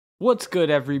What's good,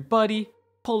 everybody?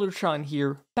 Polartron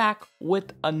here, back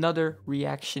with another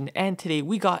reaction, and today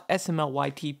we got SML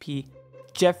YTP,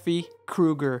 Jeffy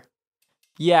Krueger.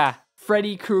 Yeah,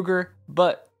 Freddy Krueger,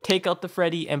 but take out the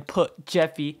Freddy and put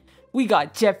Jeffy. We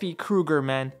got Jeffy Krueger,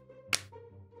 man.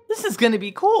 This is gonna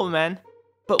be cool, man.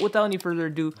 But without any further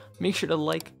ado, make sure to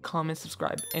like, comment,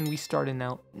 subscribe, and we starting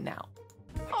out now.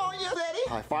 Oh, you ready?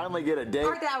 I finally get a date.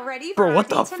 Are thou ready for Bro, our what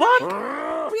the date tonight?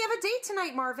 fuck? We have a date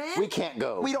tonight, Marvin. We can't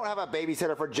go. We don't have a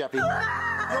babysitter for Jeffy.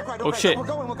 Oh shit. We're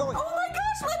going. Oh my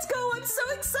gosh, let's go. I'm so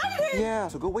excited. Yeah,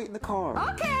 so go wait in the car.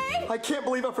 Okay. I can't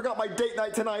believe I forgot my date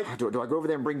night tonight. Do I go over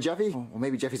there and bring Jeffy? Well,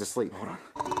 maybe Jeffy's asleep. Hold on.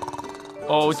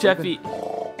 Oh, Jeffy.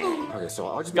 Okay, so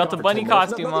I'll just be Got gone the for bunny 10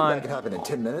 minutes. costume Nothing on. bad can happen in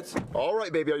 10 minutes. All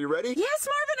right, baby, are you ready? Yes,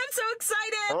 Marvin, I'm so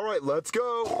excited. All right, let's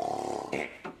go.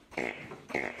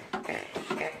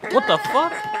 What the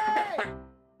fuck?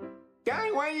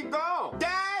 Daddy, where you go?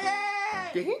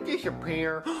 Daddy! Did he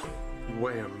disappear?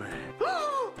 Wait a minute.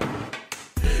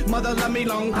 Mother love me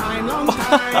long time,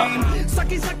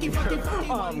 sucky, sucky, fucky.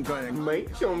 I'm gonna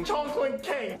make some chocolate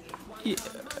cake. Yeah.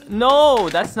 No,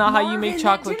 that's not how you Marvin, make that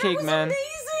chocolate dinner cake, was man.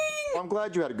 amazing. I'm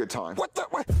glad you had a good time. What the?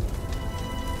 What?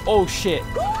 Oh shit.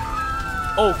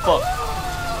 Oh fuck.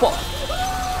 Fuck.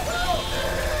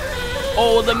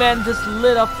 Oh, the man just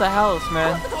lit up the house,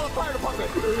 man. Call the fire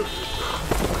department.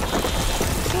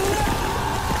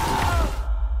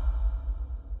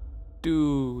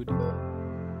 Dude.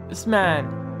 This man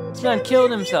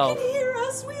killed himself. You can hear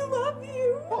us. We love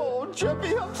you. Oh,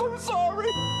 Jeffy, I'm so sorry.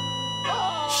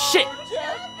 Oh, Shit.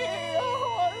 Jeffy.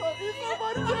 Oh, I love you so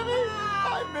much, Jeffy.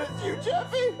 I miss you,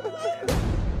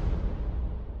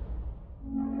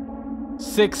 Jeffy.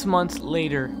 6 months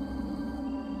later.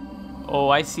 Oh,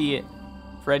 I see it.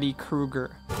 Freddy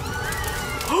Krueger.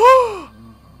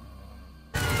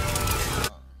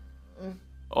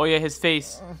 Oh yeah, his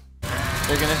face.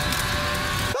 They're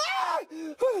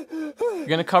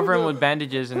gonna cover him with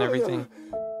bandages and everything.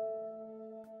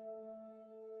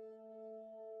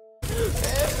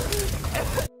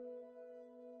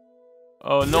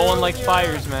 Oh, no one likes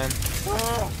fires, man.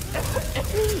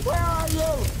 Where are you?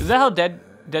 Is that how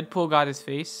Deadpool got his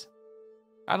face?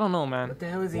 I don't know, man. What the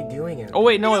hell is he doing? Oh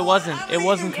wait, no, it wasn't. It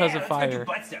wasn't because of fire.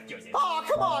 Oh,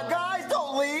 come on, guys,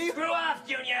 don't leave. Screw off,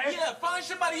 Junior! Yeah, find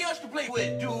somebody else to play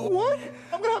with, dude! What?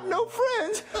 I'm gonna have no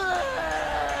friends.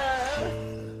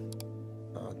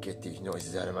 Oh, get these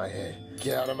noises out of my head.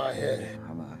 Get out of my head.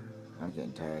 I'm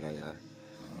getting tired.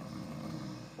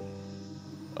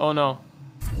 Oh no.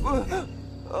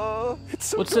 It's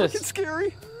so What's dark this? and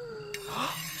scary.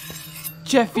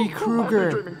 Jeffy I'm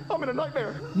Krueger. dreaming. I'm in a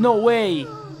nightmare. No way.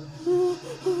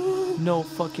 No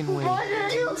fucking way.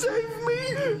 You saved me.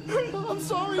 I'm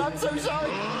sorry. I'm so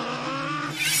sorry.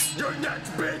 You're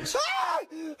next, bitch!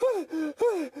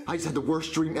 I just had the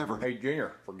worst dream ever. Hey,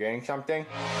 Junior, forgetting something?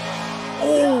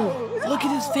 Oh, look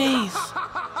at his face.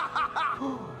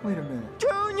 Wait a minute.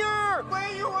 Junior!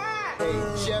 Where you at?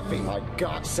 Hey, Jeffy, I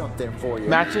got something for you.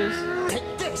 Matches?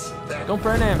 Take this. Don't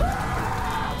burn him.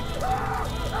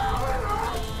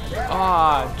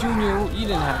 Ah, Junior, you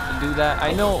didn't have to do that.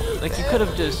 I know, like, you could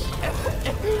have just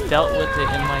dealt with it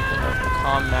in, like, a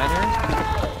calm manner.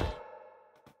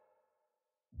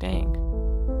 Dang.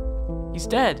 He's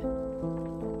dead.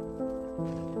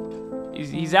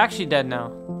 He's actually dead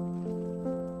now.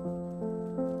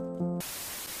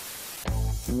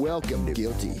 Welcome to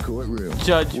Guilty Courtroom.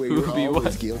 Judge where you're Booby, always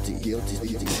what? guilty.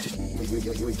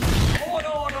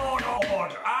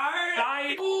 Order!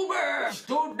 I, Boober!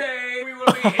 Today we will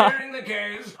be hearing the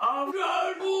case of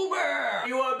Judge Boober!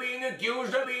 You are being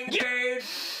accused of being gay.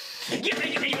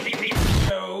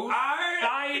 So,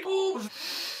 I, Boobs!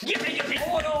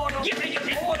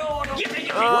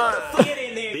 Order! Get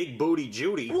in there! Big Booty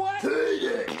Judy. What?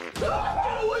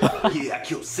 Yeah, I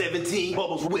killed 17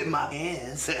 bubbles with my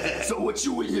hands. So what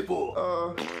you in here for?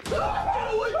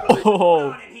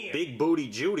 Oh, Big Booty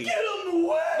Judy.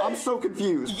 I'm so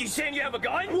confused. You saying you have a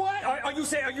gun? What? Are you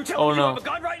telling me oh you no. have a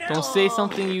gun right now? Don't say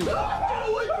something you...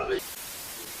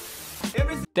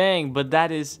 Dang, but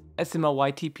that is SML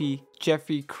YTP,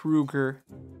 Jeffy Krueger.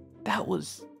 That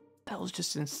was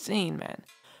just insane, man.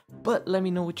 But let me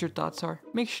know what your thoughts are.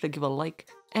 Make sure to give a like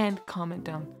and comment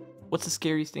down what's the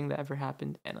scariest thing that ever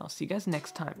happened. And I'll see you guys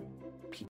next time.